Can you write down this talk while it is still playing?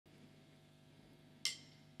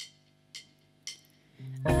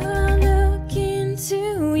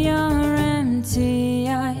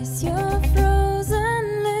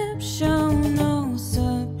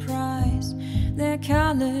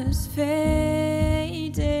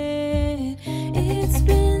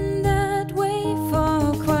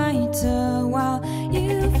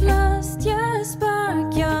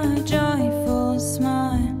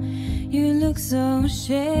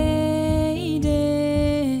shaded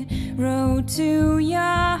road to your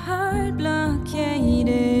heart blockaded.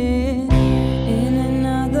 In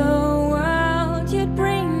another world, you'd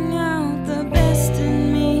bring out the best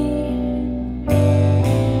in me.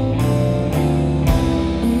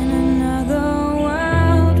 In another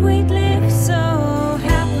world, we'd live so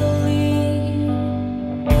happily.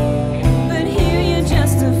 But here you're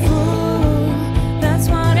just a fool. That's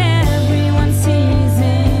what everyone sees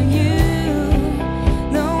in you.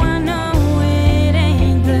 Though I know it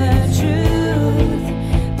ain't the truth,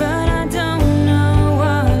 but I don't know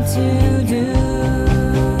what to do.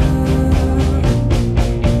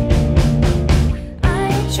 I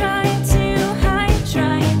try to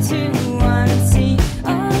unsee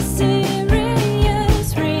a serious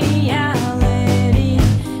reality.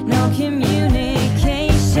 No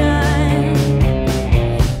communication.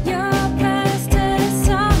 Your past has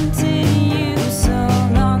haunted you so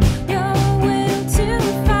long. Your will to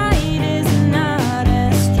fight is not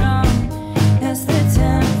as strong as the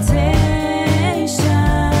temptation.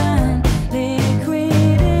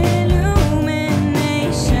 Liquid illumination.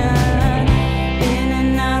 In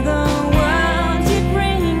another world, you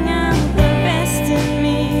bring out the best in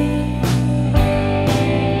me.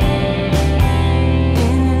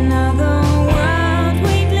 In another world,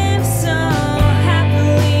 we'd live so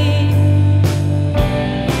happily.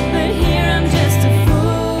 But here I'm just a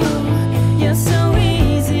fool. You're so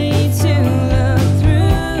easy to look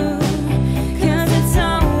through. 'Cause it's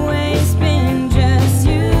always been just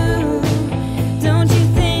you. Don't you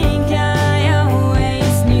think I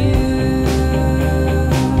always knew?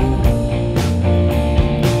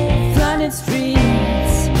 Flooded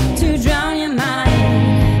streets to drown your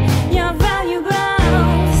mind. Your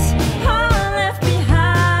valuables all left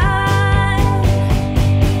behind.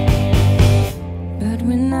 But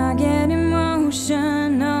when I get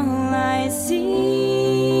emotional, I see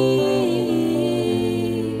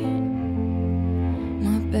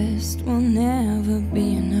my best will never be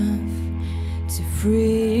enough to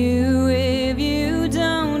free you.